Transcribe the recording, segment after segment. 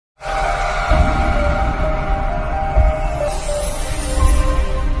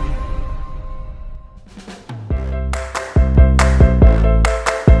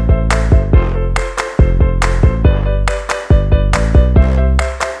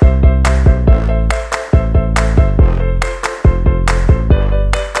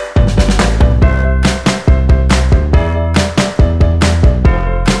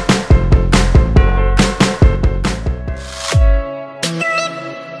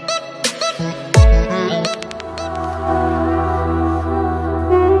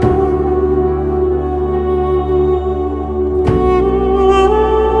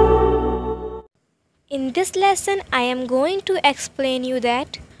lesson I am going to explain you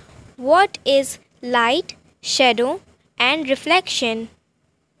that what is light, shadow and reflection.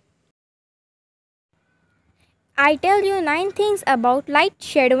 I tell you 9 things about light,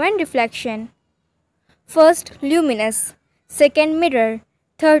 shadow and reflection. First, luminous. Second, mirror.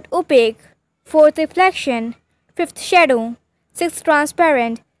 Third, opaque. Fourth, reflection. Fifth, shadow. Sixth,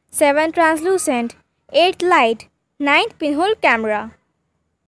 transparent. Seventh, translucent. Eighth, light. Ninth, pinhole camera.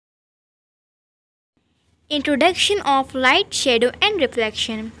 Introduction of light, shadow and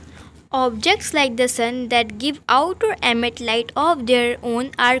reflection. Objects like the sun that give out or emit light of their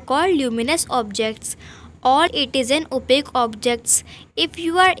own are called luminous objects, or it is an opaque objects. If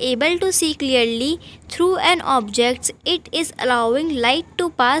you are able to see clearly through an object, it is allowing light to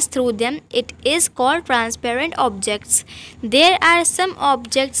pass through them. It is called transparent objects. There are some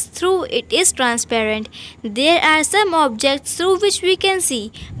objects through it is transparent. There are some objects through which we can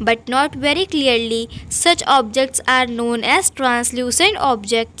see, but not very clearly. Such objects are known as translucent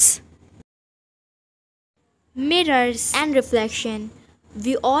objects. Mirrors and reflection.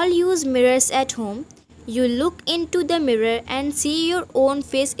 We all use mirrors at home. You look into the mirror and see your own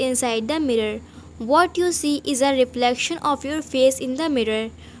face inside the mirror. What you see is a reflection of your face in the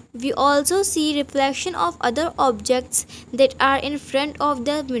mirror. We also see reflection of other objects that are in front of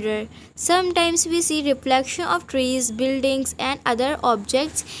the mirror. Sometimes we see reflection of trees, buildings and other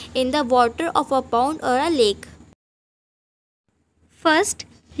objects in the water of a pond or a lake. First,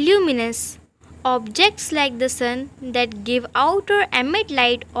 luminous. Objects like the sun that give out or emit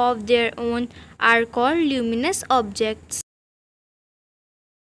light of their own are called luminous objects.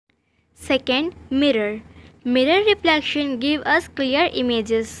 Second, mirror. Mirror reflection give us clear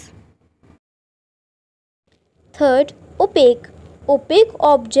images. Third, opaque. Opaque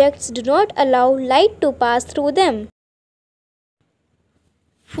objects do not allow light to pass through them.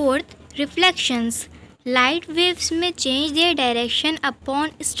 Fourth, reflections. Light waves may change their direction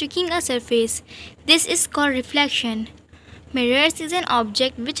upon striking a surface. This is called reflection. Mirrors is an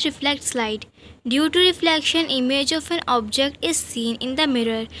object which reflects light. Due to reflection, image of an object is seen in the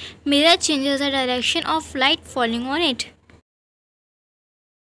mirror. Mirror changes the direction of light falling on it.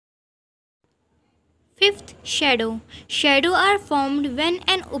 Fifth, shadow. Shadow are formed when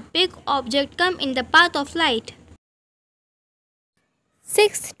an opaque object comes in the path of light.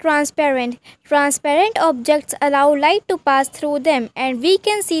 Sixth, transparent. Transparent objects allow light to pass through them and we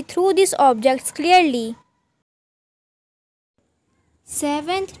can see through these objects clearly.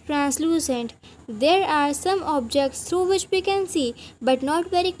 Seventh, translucent. There are some objects through which we can see but not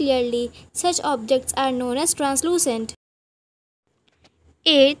very clearly. Such objects are known as translucent.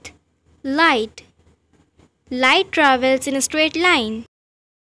 Eighth, light. Light travels in a straight line.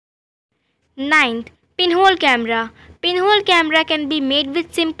 Ninth, pinhole camera. Pinhole camera can be made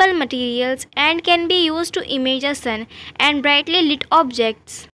with simple materials and can be used to image a sun and brightly lit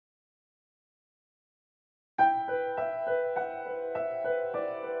objects.